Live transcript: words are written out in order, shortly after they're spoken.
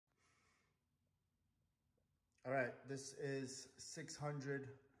All right, this is 600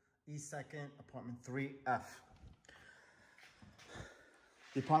 E2nd, apartment 3F.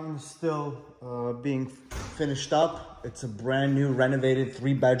 The apartment is still being finished up. It's a brand new renovated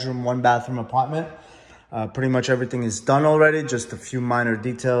 3-bedroom, 1-bathroom apartment. Pretty much everything is done already, just a few minor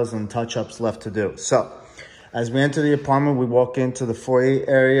details and touch-ups left to do. So, as we enter the apartment, we walk into the foyer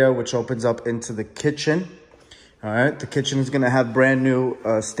area, which opens up into the kitchen. All right, the kitchen is gonna have brand new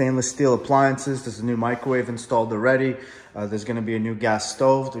stainless steel appliances. There's a new microwave installed already. There's gonna be a new gas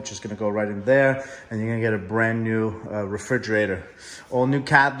stove, which is gonna go right in there. And you're gonna get a brand new refrigerator. All new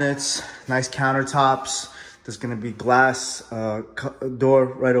cabinets, nice countertops. There's gonna be glass door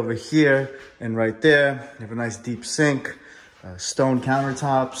right over here and right there. You have a nice deep sink, stone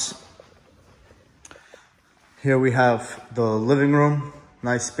countertops. Here we have the living room,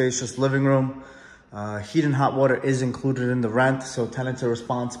 nice spacious living room. Heat and hot water is included in the rent, so tenants are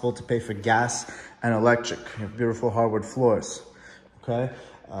responsible to pay for gas and electric. You have beautiful hardwood floors, okay?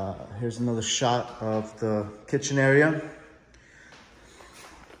 Here's another shot of the kitchen area.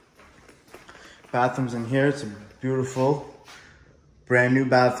 Bathrooms in here, it's a beautiful, brand new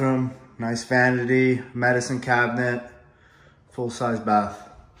bathroom, nice vanity, medicine cabinet, full-size bath.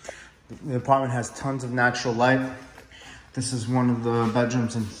 The apartment has tons of natural light. This is one of the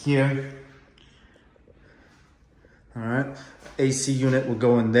bedrooms in here. All right, AC unit will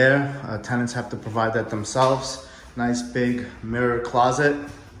go in there. Tenants have to provide that themselves. Nice big mirror closet.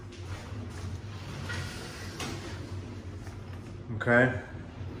 Okay,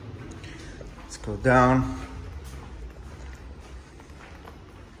 let's go down.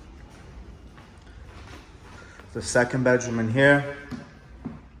 The second bedroom in here.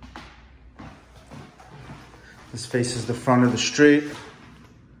 This faces the front of the street.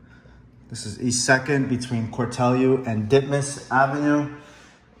 This is E2nd between Cortelyou and Ditmas Avenue.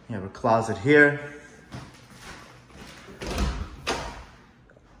 You have a closet here.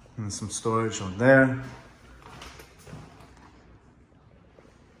 And some storage on there.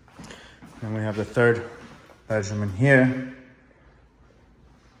 And we have the third bedroom in here.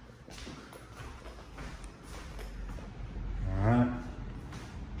 All right.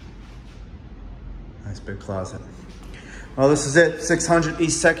 Nice big closet. Well, this is it. 600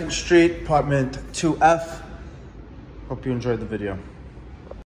 East 2nd Street, apartment 2F. Hope you enjoyed the video.